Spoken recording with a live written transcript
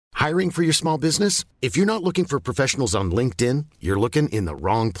Hiring for your small business? If you're not looking for professionals on LinkedIn, you're looking in the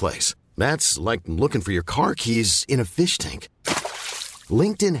wrong place. That's like looking for your car keys in a fish tank.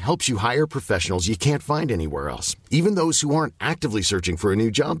 LinkedIn helps you hire professionals you can't find anywhere else, even those who aren't actively searching for a new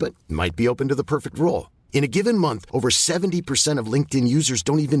job but might be open to the perfect role. In a given month, over 70% of LinkedIn users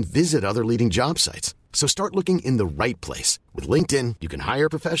don't even visit other leading job sites. So start looking in the right place. With LinkedIn, you can hire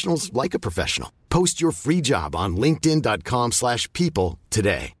professionals like a professional. Post your free job on linkedin.com/people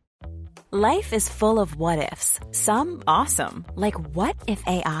today. Life is full of what-ifs. Some awesome, like what if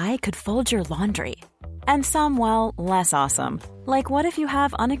AI could fold your laundry? And some, well, less awesome, like what if you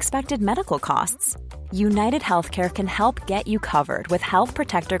have unexpected medical costs? United Healthcare can help get you covered with Health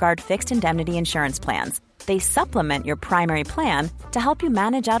Protector Guard fixed indemnity insurance plans. They supplement your primary plan to help you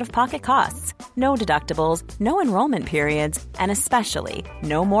manage out-of-pocket costs. No deductibles, no enrollment periods, and especially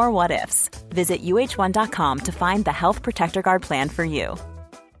no more what-ifs. Visit uh1.com to find the Health Protector Guard plan for you.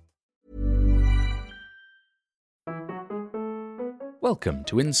 Welcome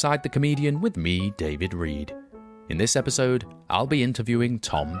to Inside the Comedian with me, David Reed. In this episode, I'll be interviewing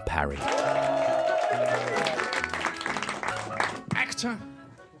Tom Parry. Actor,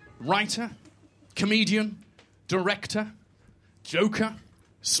 writer, comedian, director, joker,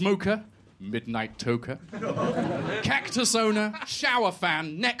 smoker, midnight toker, cactus owner, shower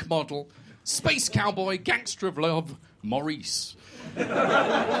fan, neck model, space cowboy, gangster of love, Maurice.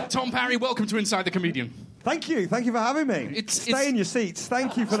 Tom Parry, welcome to Inside the Comedian. Thank you for having me. Stay in your seats.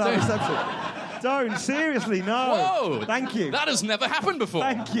 Thank you for that reception. Don't, seriously, no. Whoa! Thank you. That has never happened before.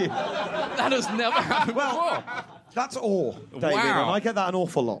 Thank you. That has never happened before. That's awe, David, Wow. and I get that an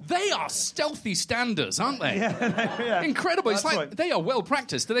awful lot. They are stealthy standers, aren't they? Yeah. Incredible. It's That's like right. they are well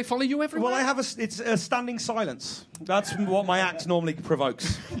practiced. Do they follow you everywhere? Well, it's a standing silence. That's what my act normally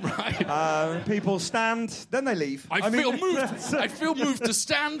provokes. Right. People stand, then they leave. I feel moved. I feel moved to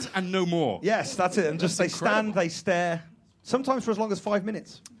stand and no more. Yes, that's it. And just they incredible. stand, they stare. Sometimes for as long as 5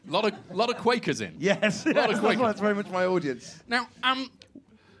 minutes. A lot of Quakers in. Yes, that's very much my audience. Now,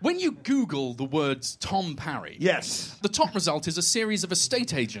 when you Google the words Tom Parry, Yes. the top result is a series of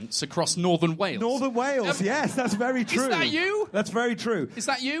estate agents across Northern Wales. Northern Wales, yes, that's very true. Is that you? That's very true. Is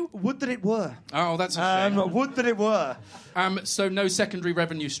that you? Would that it were. Oh, that's a shame. Would that it were. So no secondary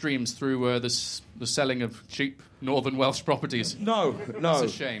revenue streams through the selling of cheap Northern Welsh properties. No. That's a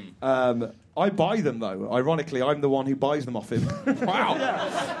shame. I buy them, though. Ironically, I'm the one who buys them off him. Wow.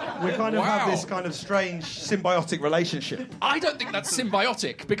 We kind of have Wow. this kind of strange symbiotic relationship. I don't think that's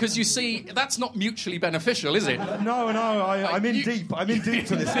symbiotic, because you see, that's not mutually beneficial, is it? No, I'm in deep. I'm in deep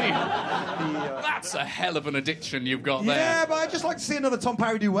to this. That's a hell of an addiction you've got there. Yeah, but I'd just like to see another Tom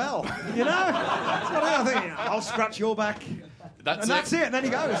Parry do well. You know? That's what I think. I'll scratch your back. That's That's it. And then he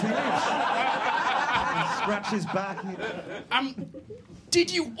goes. He leaves. He scratches back. Did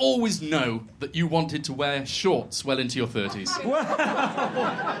you always know that you wanted to wear shorts well into your 30s?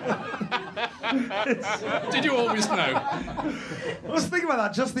 Did you always know? I was thinking about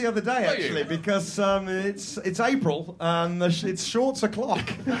that just the other day, actually, because it's April and it's shorts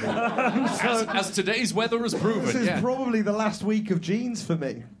o'clock. As today's weather has proven. This is probably the last week of jeans for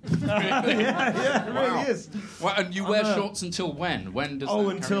me. Yeah, it really is. Well, and you wear shorts until when? When does that carry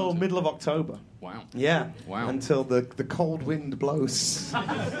until on to? middle of October. Wow. Yeah. Wow. Until the cold wind blows.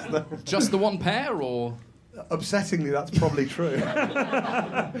 Just the one pair, or? Upsettingly, that's probably true.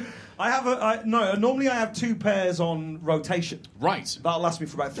 Normally I have 2 pairs on rotation. Right. That'll last me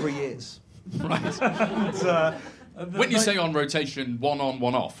for about 3 years. Right. And, when you say on rotation, one on,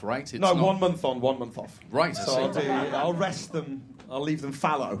 one off, right? It's not... 1 month on, 1 month off. Right. So I'll rest them. I'll leave them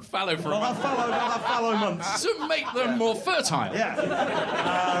fallow. Fallow for a I'll month. have fallow months. To make them more fertile. Yeah.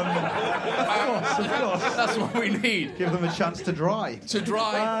 Of course. That's what we need. Give them a chance to dry. To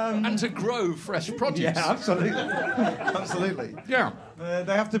dry and to grow fresh produce. Yeah, absolutely. Absolutely. Yeah.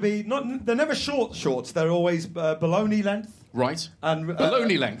 They have to be they're never shorts. They're always below knee length. Right. And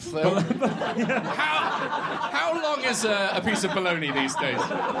bologna length. How long is a piece of bologna these days?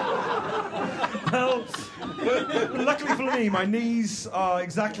 Well, luckily for me, my knees are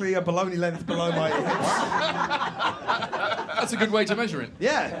exactly a bologna length below my hips. That's a good way to measure it.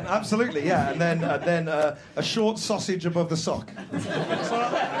 Yeah, absolutely. Yeah, and then a short sausage above the sock. So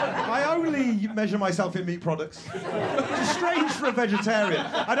I only measure myself in meat products. Which is strange for a vegetarian.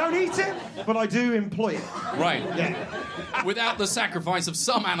 I don't eat it, but I do employ it. Right. Yeah. without the sacrifice of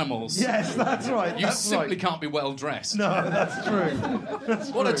some animals, Yes, that's right. you that's simply right. can't be well dressed. No, that's true.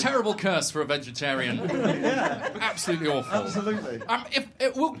 What a terrible curse for a vegetarian. Absolutely awful. Absolutely.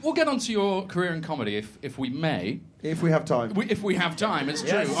 We'll get onto your career in comedy if we may. If we have time. If we have time, it's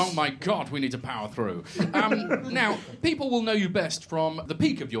Yes. true. Oh my God, we need to power through. Now, people will know you best from the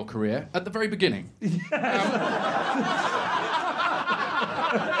peak of your career at the very beginning.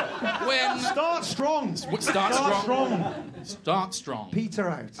 When Start strong. Start strong. Start strong. Peter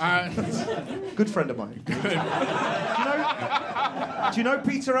out. Uh, Good friend of mine. Do you know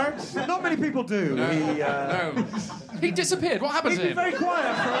Peter Out? Not many people do. no. He disappeared. What happened He's to been him? very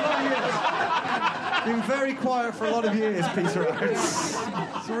quiet for a lot of years. Been very quiet for a lot of years, Peter Out. It's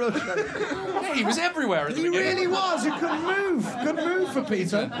a real shame. Hey, he was everywhere at the He beginning. really was. He couldn't move. Couldn't move for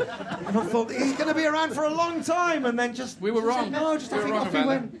Peter. And I thought he's going to be around for a long time, and then just We were wrong. No, just We were wrong off he about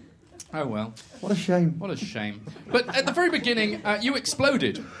went. Oh well. What a shame. What a shame. But at the very beginning, you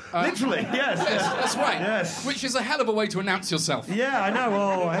exploded. Literally, yes. Yes, that's right. Yes. Which is a hell of a way to announce yourself. Yeah, I know.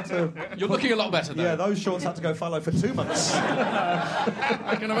 Oh, I had to. You're looking a lot better, though. Yeah, those shorts had to go fallow for 2 months.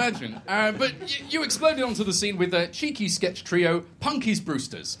 I can imagine. But you exploded onto the scene with a cheeky sketch trio, Punky's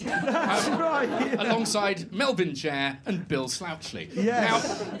Brewsters, That's right. Yeah. alongside Melvin Chair and Bill Slouchley.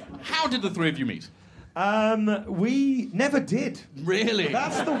 Yes. Now, how did the three of you meet? We never did. Really?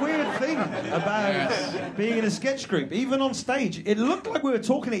 That's the weird thing about being in a sketch group. Even on stage, it looked like we were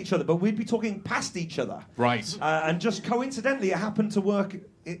talking to each other, but we'd be talking past each other. Right. And just coincidentally, it happened to work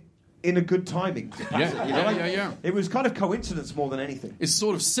in a good timing. Yeah. It was kind of coincidence more than anything. It's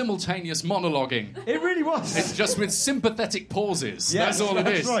sort of simultaneous monologuing. It really was. It's just with sympathetic pauses. Yes, That's all it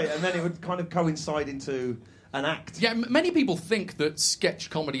is. That's right. And then it would kind of coincide into an act. Yeah, many people think that sketch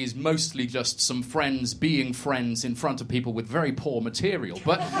comedy is mostly just some friends being friends in front of people with very poor material.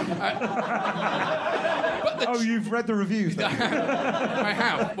 But Oh, you've read the reviews then? I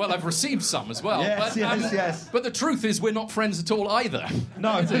have. Well, I've received some as well. Yes, but, yes. But the truth is, we're not friends at all either.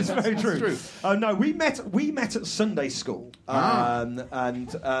 No, it's very true. true. No, we met at Sunday school, and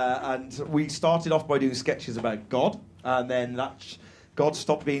we started off by doing sketches about God, and then God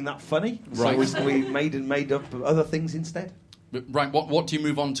stopped being that funny, Right. so we made up other things instead. Right. What do you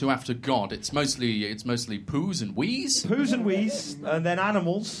move on to after God? It's mostly poos and wheeze, Poos and wheeze, and then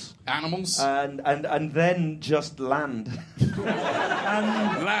animals, animals, and then just land.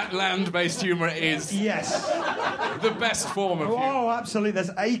 land-based humour is Yes. the best form of humour. Oh, absolutely.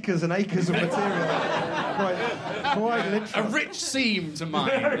 There's acres and acres of material. Quite A literally. rich seam to mine.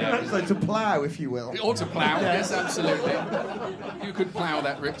 Yeah. So to plough, if you will. Or to plough, yes, absolutely. You could plough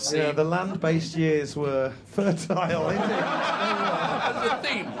that rich seam. Yeah, the land-based years were fertile, indeed.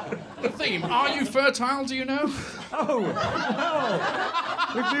 The theme. Are you fertile, do you know? Oh,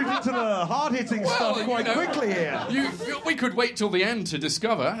 we've moved into the hard-hitting stuff you quite know, quickly here. We could wait till the end to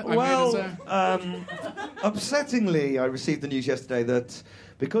discover. Upsettingly, I received the news yesterday that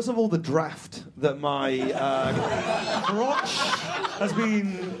because of all the draft that my crotch has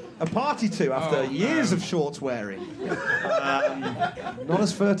been a party to after years of shorts wearing, not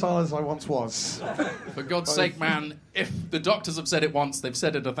as fertile as I once was. For God's sake, man, if the doctors have said it once, they've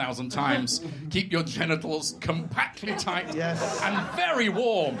said it 1,000 times. Keep your genitals compactly tight Yes. and very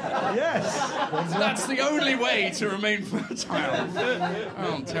warm. Yes. That's the only way to remain fertile.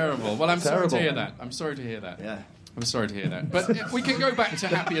 Oh, terrible. Well, I'm sorry to hear that. I'm sorry to hear that. Yeah. I'm sorry to hear that. But we can go back to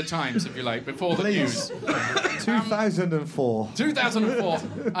happier times, if you like, before the Please. news. 2004. 2004.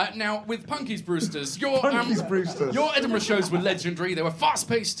 Now, with Punky's Brewsters, your Brewsters. your Edinburgh shows were legendary. They were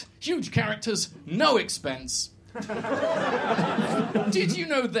fast-paced, huge characters, no expense. Did you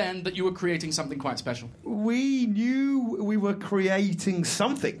know then that you were creating something quite special? We knew we were creating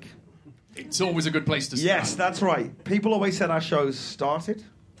something. It's always a good place to start. Yes, that's right. People always said our shows started.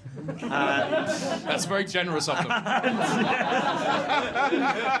 That's very generous of them.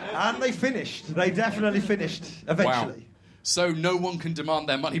 And they finished. They definitely finished eventually. Wow. So no one can demand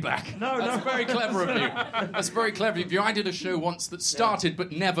their money back. That's very clever of you. That's very clever of you. I did a show once that started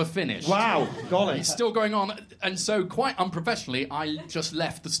but never finished. Wow, golly. It's still going on, and so quite unprofessionally, I just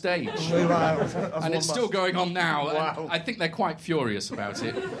left the stage. And it's still going on now. Wow. And I think they're quite furious about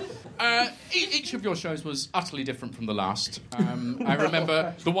it. Each of your shows was utterly different from the last. I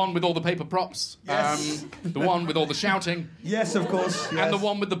remember the one with all the paper props, Yes. the one with all the shouting, Yes, of course. Yes. and the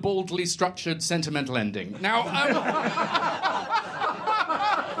one with the baldly structured sentimental ending. Now,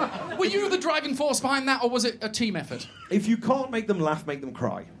 were you the driving force behind that, or was it a team effort? If you can't make them laugh, make them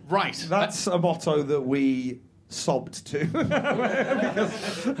cry. Right. That's a motto that we sobbed to.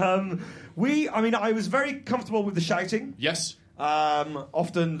 Because I was very comfortable with the shouting. Yes.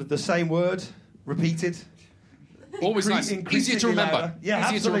 Often the same word repeated. Always nice. Easier to remember. Louder. Yeah,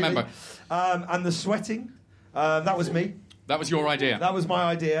 Easier absolutely. to remember. And the sweating, that was me. That was your idea. That was my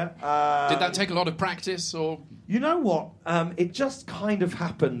idea. Did that take a lot of practice, or...? You know what? It just kind of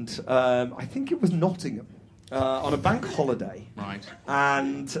happened. I think it was Nottingham on a bank holiday. Right.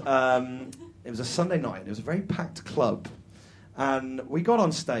 And it was a Sunday night. It was a very packed club. And we got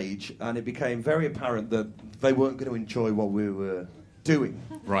on stage, and it became very apparent that they weren't going to enjoy what we were doing.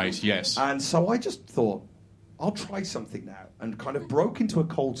 Right, yes. And so I just thought, I'll try something now, and kind of broke into a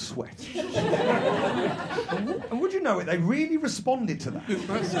cold sweat. And would you know it, they really responded to that.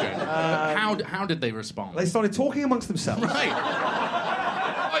 That's good. How did they respond? They started talking amongst themselves. Right.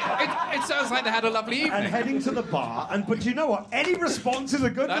 It sounds like they had a lovely evening. And heading to the bar, but you know what? Any response is a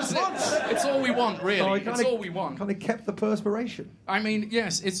good response. It's all we want, really. So It's all we want. Kind of kept the perspiration. I mean,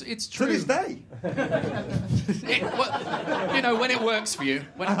 yes, it's true. To this day. When it works for you.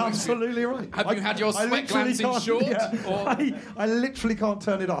 Absolutely right. Have you had your sweat glands insured? Yeah. I literally can't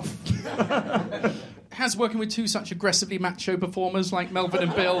turn it off. Has working with two such aggressively macho performers like Melvin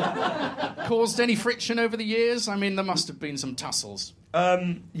and Bill caused any friction over the years? I mean, there must have been some tussles.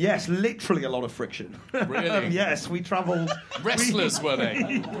 Yes, literally a lot of friction. Really? Yes, we travelled... Wrestlers, were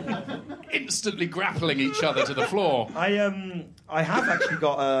they? Instantly grappling each other to the floor. I have actually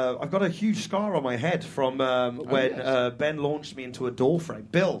got I've got a huge scar on my head from when Ben launched me into a door frame.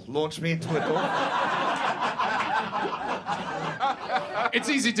 Bill launched me into a door frame. It's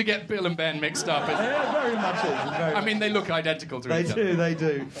easy to get Bill and Ben mixed up. Yeah, very much is. I mean, they look identical to each other. They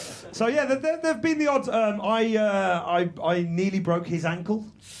do. So yeah, there've been the odds. I nearly broke his ankle.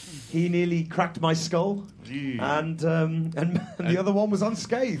 He nearly cracked my skull. And the other one was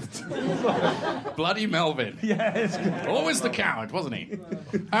unscathed. Bloody Melvin. Yes. Always the coward, wasn't he?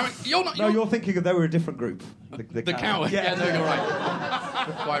 You're thinking of they were a different group. The coward. Yeah, no, you're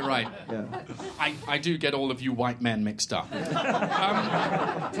right. Quite right. Yeah. I do get all of you white men mixed up.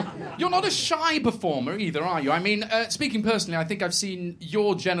 You're not a shy performer either, are you? I mean, speaking personally, I think I've seen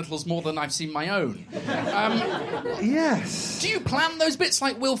your genitals more than I've seen my own. Yes. Do you plan those bits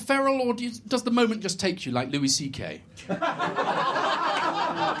like Will Ferrell, or does the moment just take you like Louis C.K.?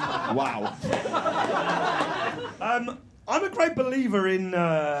 Wow. I'm a great believer in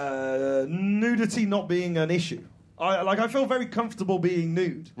nudity not being an issue. I feel very comfortable being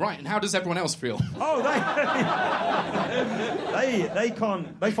nude. Right, and how does everyone else feel? Oh, they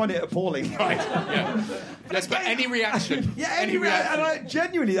can't. They find it appalling. Right. Yeah. Yes, but any reaction. Yeah, any reaction. And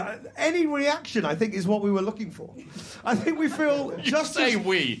genuinely, any reaction, I think, is what we were looking for. I think we feel just say as...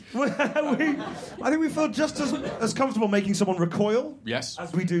 we. I think we feel just as comfortable making someone recoil. Yes.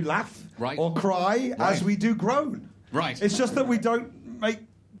 As we do laugh. Right. Or cry as we do groan. Right. It's just that we don't make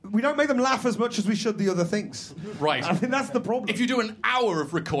them laugh as much as we should the other things. Right. I think that's the problem. If you do an hour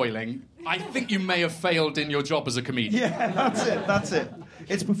of recoiling, I think you may have failed in your job as a comedian. Yeah, that's it.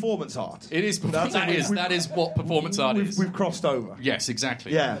 It's performance art. It is. That is what performance art is. We've crossed over. Yes,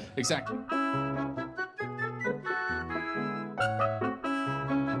 exactly. Yeah. Exactly.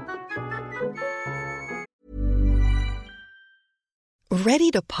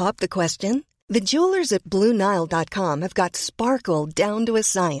 Ready to pop the question? The jewelers at BlueNile.com have got sparkle down to a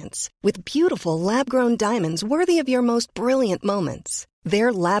science with beautiful lab-grown diamonds worthy of your most brilliant moments.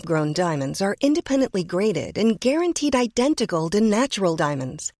 Their lab-grown diamonds are independently graded and guaranteed identical to natural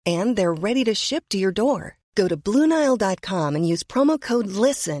diamonds, and they're ready to ship to your door. Go to BlueNile.com and use promo code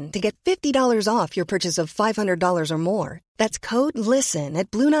LISTEN to get $50 off your purchase of $500 or more. That's code LISTEN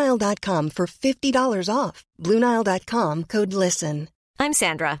at BlueNile.com for $50 off. BlueNile.com, code LISTEN. I'm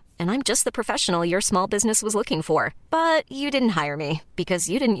Sandra, and I'm just the professional your small business was looking for. But you didn't hire me because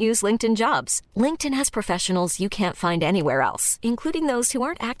you didn't use LinkedIn Jobs. LinkedIn has professionals you can't find anywhere else, including those who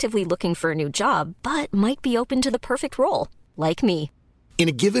aren't actively looking for a new job, but might be open to the perfect role, like me. In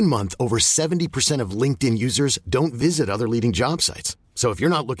a given month, over 70% of LinkedIn users don't visit other leading job sites. So if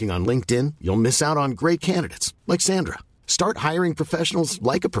you're not looking on LinkedIn, you'll miss out on great candidates like Sandra. Start hiring professionals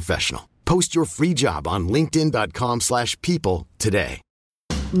like a professional. Post your free job on linkedin.com/people today.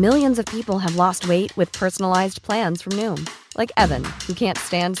 Millions of people have lost weight with personalized plans from Noom. Like Evan, who can't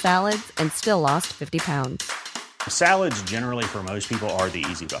stand salads and still lost 50 pounds. Salads generally for most people are the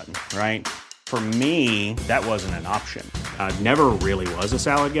easy button, right? For me, that wasn't an option. I never really was a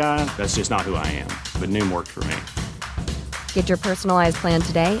salad guy. That's just not who I am. But Noom worked for me. Get your personalized plan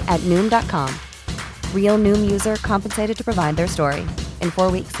today at Noom.com. Real Noom user compensated to provide their story. In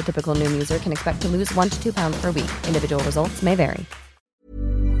 4 weeks, the typical Noom user can expect to lose 1 to 2 pounds per week. Individual results may vary.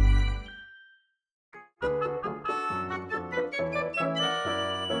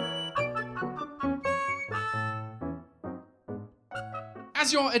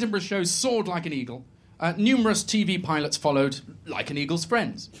 As your Edinburgh show soared like an eagle, Numerous TV pilots followed, like an eagle's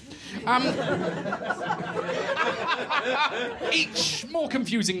friends. Each more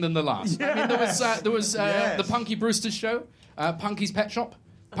confusing than the last. Yes. I mean, there was Yes. the Punky Brewster's Show, Punky's Pet Shop,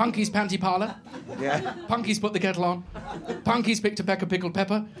 Punky's Panty Parlour, Yeah. Punky's Put the Kettle On, Punky's Pick to Pecker Pickled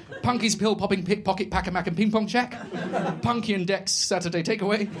Pepper, Punky's Pill Popping Pickpocket Pack-a-Mac and Ping Pong Shack, Punky and Dex Saturday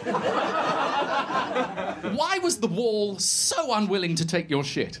Takeaway. Why was the wall so unwilling to take your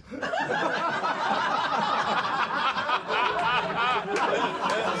shit?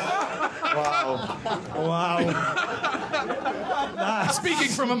 Wow. Speaking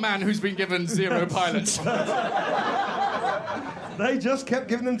from a man who's been given 0 pilots. They just kept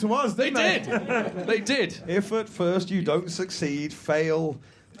giving them to us, They didn't did. They did. If at first you don't succeed, fail,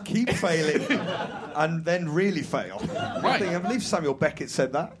 keep failing, and then really fail. Right. I believe Samuel Beckett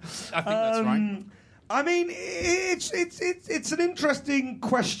said that. I think that's right. I mean, it's an interesting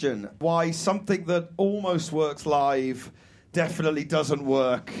question. Why something that almost works live definitely doesn't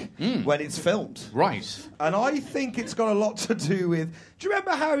work when it's filmed. Right. And I think it's got a lot to do with... Do you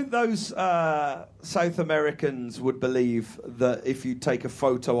remember how those South Americans would believe that if you take a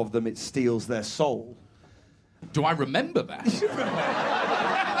photo of them, it steals their soul? Do I remember that?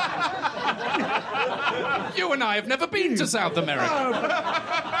 You and I have never been to South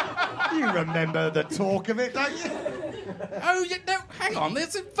America. You remember the talk of it, don't you? Oh, no, hang on.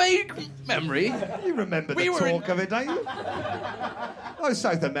 There's a vague memory. You remember the talk of it, don't you? Those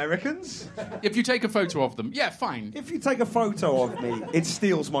South Americans. If you take a photo of them, yeah, fine. If you take a photo of me, it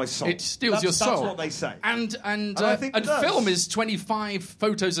steals my soul. It steals your soul. That's what they say. And I think it does. film is 25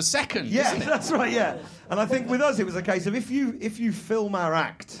 photos a second, Yeah, isn't it? that's right, yeah. And I think with us it was a case of if you film our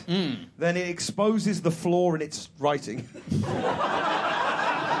act, then it exposes the flaw in its writing.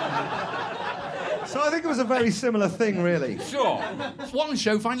 So I think it was a very similar thing, really. Sure. One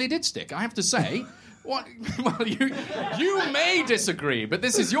show finally did stick, I have to say. What? Well, you may disagree, but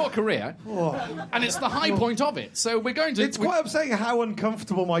this is your career, and it's the high point of it. So we're going to... It's quite upsetting how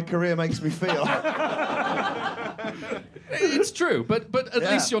uncomfortable my career makes me feel. It's true, but at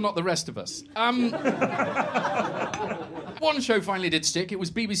least you're not the rest of us. One show finally did stick. It was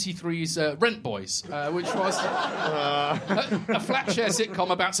BBC Three's Rent Boys, which was a flat share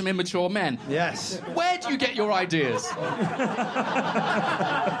sitcom about some immature men. Yes. Where do you get your ideas?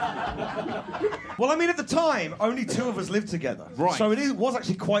 Well, I mean, at the time, only 2 of us lived together. Right. So it was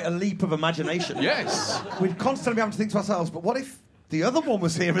actually quite a leap of imagination. Yes. We'd constantly be having to think to ourselves, but what if the other one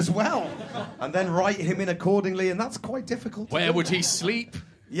was here as well? And then write him in accordingly, and that's quite difficult. Where would he sleep?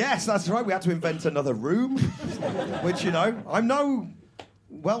 Yes, that's right. We had to invent another room, which, you know, I'm no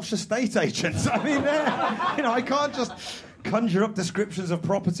Welsh estate agent. I mean, I can't just conjure up descriptions of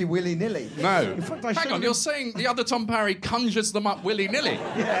property willy-nilly. No. In fact, Hang on, you're saying the other Tom Parry conjures them up willy-nilly?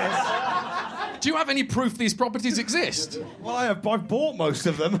 Yes. Do you have any proof these properties exist? Well, I've bought most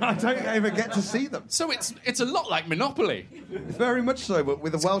of them. I don't ever get to see them. So it's a lot like Monopoly. Very much so, but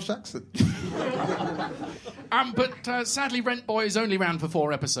with a Welsh accent. But sadly, Rent Boys only ran for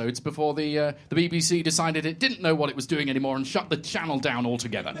 4 episodes before the BBC decided it didn't know what it was doing anymore and shut the channel down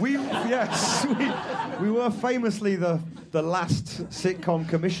altogether. We were famously the last sitcom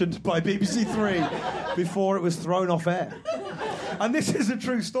commissioned by BBC Three before it was thrown off air. And this is a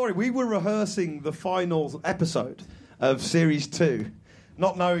true story. We were rehearsing the final episode of Series 2,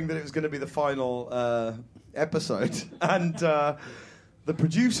 not knowing that it was going to be the final episode. And the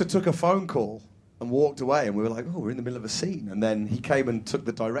producer took a phone call and walked away, and we were like, oh, we're in the middle of a scene. And then he came and took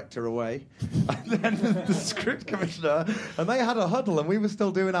the director away, and then the script commissioner, and they had a huddle, and we were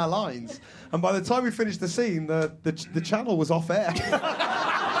still doing our lines. And by the time we finished the scene, the channel was off air.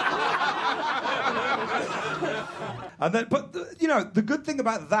 And then, but the good thing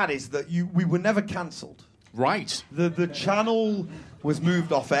about that is that we were never cancelled. Right. The channel was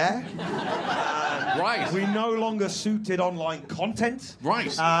moved off air. Right. We no longer suited online content.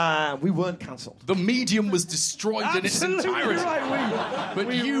 Right. We weren't cancelled. The medium was destroyed in its entirety. Right.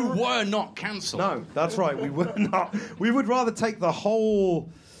 But you were not cancelled. No, that's right. We were not. We would rather take the whole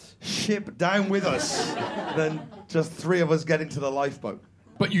ship down with us than just 3 of us get into the lifeboat.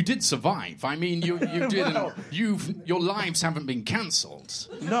 But you did survive. I mean, you didn't. Well, your lives haven't been cancelled.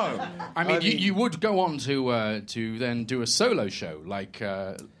 No. I mean, you would go on to then do a solo show like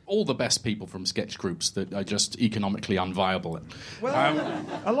all the best people from sketch groups that are just economically unviable. Well,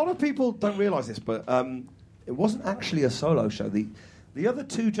 a lot of people don't realise this, but it wasn't actually a solo show. The other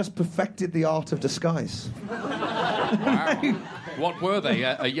 2 just perfected the art of disguise. Wow. What were they?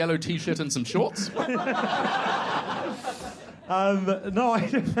 A yellow T-shirt and some shorts? No,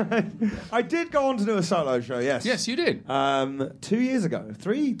 I did go on to do a solo show, yes. Yes, you did. 2 years ago.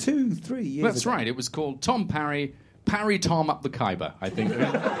 3 years That's ago. right. It was called Tom Parry, Parry Tom up the Khyber, I think.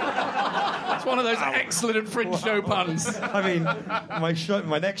 It's one of those excellent Fringe show puns. I mean,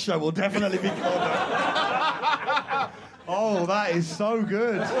 my next show will definitely be called that. Oh, that is so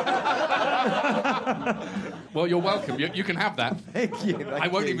good. Well, you're welcome. You can have that. Thank you. I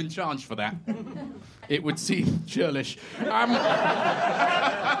won't even charge for that. It would seem churlish.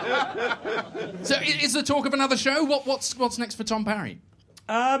 So, is there talk of another show? What's next for Tom Parry?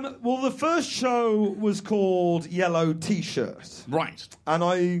 Well, the first show was called Yellow T-Shirt. Right. And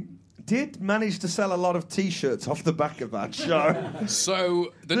I did manage to sell a lot of T-shirts off the back of that show.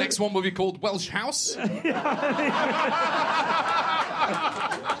 So, the next one will be called Welsh House?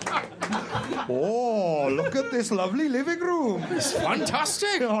 Oh, look at this lovely living room. It's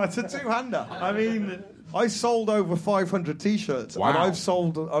fantastic. Oh, it's a two-hander. I mean, I sold over 500 T-shirts, Wow. and I've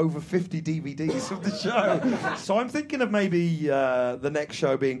sold over 50 DVDs of the show. So I'm thinking of maybe the next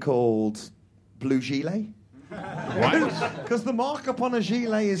show being called Blue Gilet. Right. Because the markup on a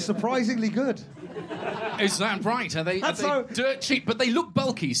gilet is surprisingly good. Is that right? Are they dirt cheap? But they look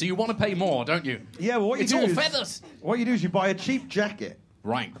bulky, so you want to pay more, don't you? Yeah, well, It's all feathers. What you do is you buy a cheap jacket.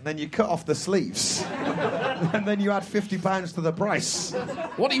 Right. And then you cut off the sleeves. And then you add £50 to the price.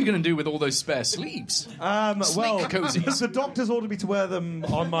 What are you going to do with all those spare sleeves? Well, cozies. the doctors ordered me to wear them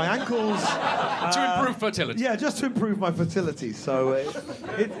on my ankles. To improve fertility. Yeah, just to improve my fertility. So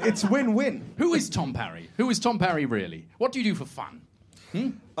it's win-win. Who is Tom Parry? Who is Tom Parry really? What do you do for fun?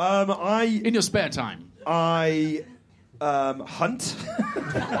 In your spare time? I hunt.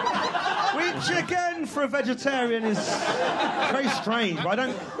 Which, again, for a vegetarian is very strange. But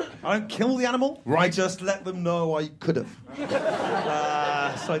I don't kill the animal. Right. I just let them know I could have.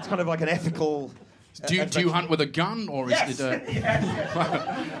 So it's kind of like an ethical... Do you hunt with a gun, or is Yes. it?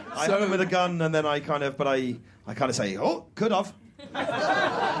 I hunt with a gun, and then I kind of say, oh, could have.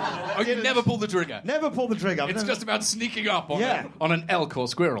 Oh, you never pull the trigger. Never pull the trigger. It's just about sneaking up on, Yeah. on an elk or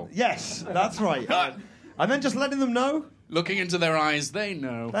squirrel. Yes, that's right. And then just letting them know. Looking into their eyes, they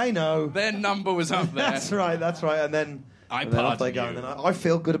know. They know. Their number was up there. That's right. And then I and then off pardon they go. you. And then I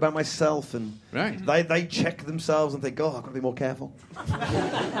feel good about myself, and Right. they check themselves and think, oh, I've got to be more careful.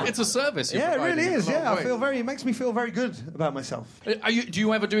 It's a service. You're Yeah, it providing really in is. a lot of Yeah, ways. it makes me feel very good about myself. Do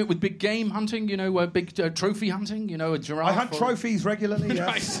you ever do it with big game hunting? You know, big trophy hunting? You know, a giraffe? I hunt or- trophies regularly.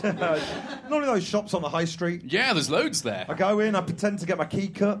 Yes. Normally those shops on the high street. Yeah, there's loads there. I go in, I pretend to get my key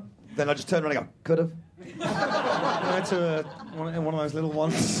cut, then I just turn around and go, could have. To one of those little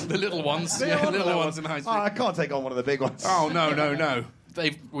ones. The little ones. Yeah, little ones in high street. I can't take on one of the big ones. Oh, no.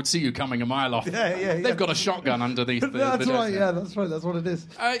 They would see you coming a mile off. Yeah. They've got a shotgun underneath the That's the right, desk. yeah, that's right, that's what it is.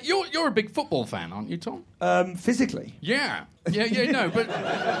 You're a big football fan, aren't you, Tom? Physically? Yeah, no,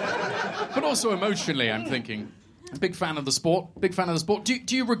 but also emotionally, I'm thinking. Big fan of the sport.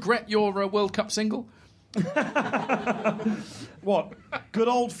 Do you regret your World Cup single? What? Good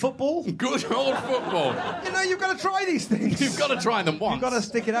old football? Good old football. You know, you've got to try these things. You've got to try them once. You've got to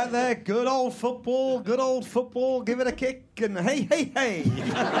stick it out there. Good old football, give it a kick, and hey.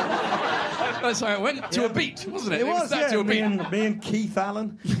 That's how it went. To a beat, wasn't it? It was, that to a beat. me and Keith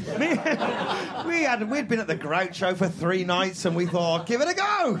Allen. We'd been at the Groucho for 3 nights, and we thought, give it a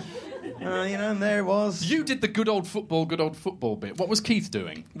go. And there it was. You did the good old football bit. What was Keith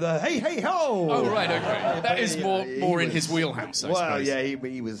doing? The hey ho. Oh, right, okay. That is more in his wheelhouse, I suppose. Yeah,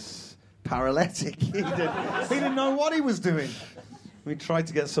 he was paralytic. He didn't know what he was doing. We tried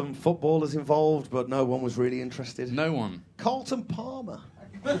to get some footballers involved, but no one was really interested. No one. Carlton Palmer.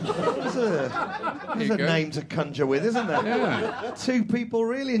 There's a you go. name to conjure with, isn't there? Yeah. 2 people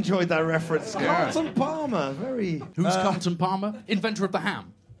really enjoyed that reference. Yeah. Carlton Palmer, very... Who's Carlton Palmer? Inventor of the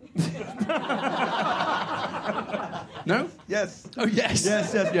ham. No? Yes. Oh, yes.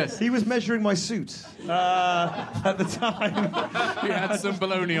 Yes. He was measuring my suit at the time. He had some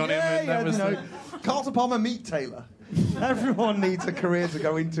baloney on him. And that was Carlton Palmer, meat tailor. Everyone needs a career to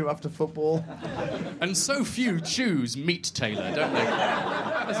go into after football. And so few choose meat tailor, don't they?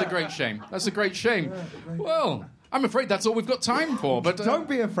 That's a great shame. Well, I'm afraid that's all we've got time for. But Don't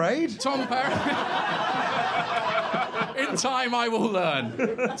be afraid. Tom Parry. In time, I will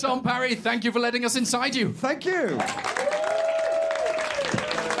learn. Tom Parry, thank you for letting us inside you. Thank you.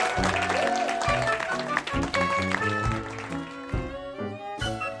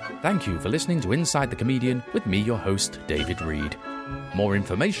 Thank you for listening to Inside the Comedian with me, your host, David Reed. More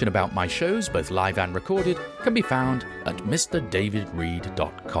information about my shows, both live and recorded, can be found at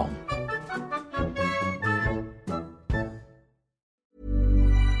mrdavidreed.com.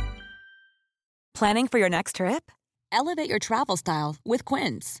 Planning for your next trip? Elevate your travel style with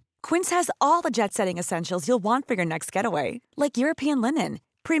Quince. Quince has all the jet-setting essentials you'll want for your next getaway, like European linen,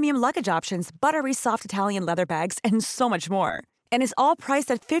 premium luggage options, buttery soft Italian leather bags, and so much more. And is all priced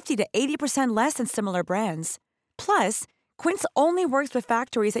at 50 to 80% less than similar brands. Plus, Quince only works with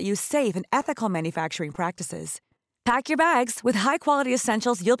factories that use safe and ethical manufacturing practices. Pack your bags with high-quality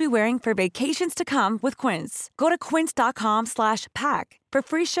essentials you'll be wearing for vacations to come with Quince. Go to quince.com/pack for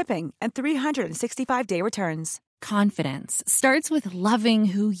free shipping and 365-day returns. Confidence starts with loving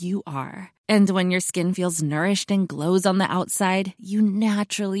who you are. And when your skin feels nourished and glows on the outside, you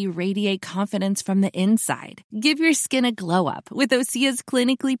naturally radiate confidence from the inside. Give your skin a glow up with Osea's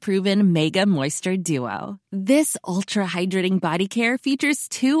clinically proven Mega Moisture Duo. This ultra-hydrating body care features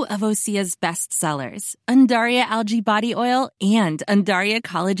 2 of Osea's best sellers, Undaria Algae Body Oil and Undaria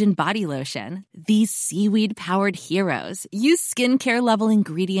Collagen Body Lotion. These seaweed-powered heroes use skincare-level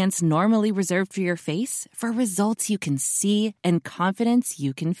ingredients normally reserved for your face for results you can see and confidence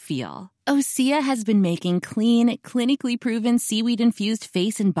you can feel. Osea has been making clean, clinically proven seaweed-infused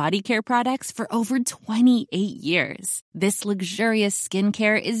face and body care products for over 28 years. This luxurious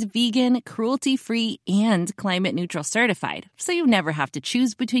skincare is vegan, cruelty-free, and climate-neutral certified, so you never have to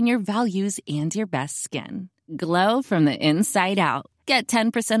choose between your values and your best skin. Glow from the inside out. Get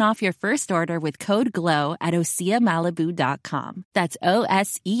 10% off your first order with code GLOW at OseaMalibu.com. That's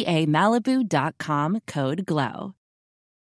OSEA Malibu.com, code GLOW.